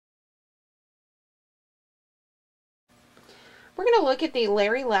We're going to look at the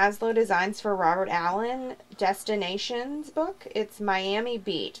Larry Laslo Designs for Robert Allen Destinations book. It's Miami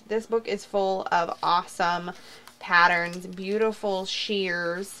Beach. This book is full of awesome patterns, beautiful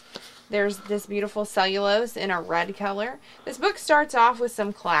shears. There's this beautiful cellulose in a red color. This book starts off with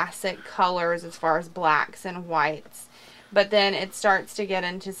some classic colors as far as blacks and whites, but then it starts to get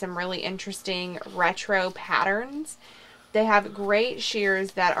into some really interesting retro patterns. They have great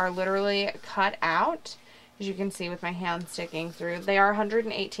shears that are literally cut out, as you can see with my hand sticking through. They are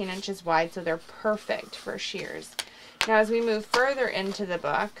 118 inches wide, so they're perfect for shears. Now as we move further into the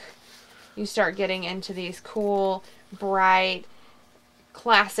book, you start getting into these cool, bright,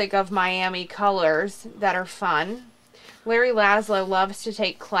 classic of Miami colors that are fun. Larry Laslo loves to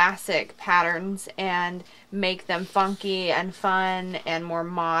take classic patterns and make them funky and fun and more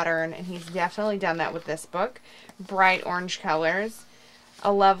modern, and he's definitely done that with this book. Bright orange colors,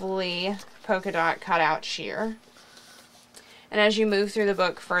 a lovely polka dot cutout shear. And as you move through the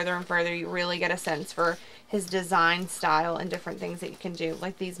book further and further, you really get a sense for his design style and different things that you can do.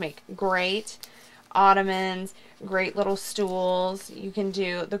 Like these make great ottomans, great little stools. You can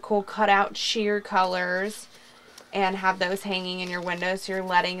do the cool cutout sheer colors and have those hanging in your window so you're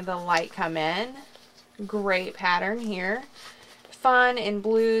letting the light come in. Great pattern here. Fun in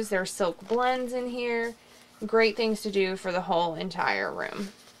blues. There's silk blends in here. Great things to do for the whole entire room.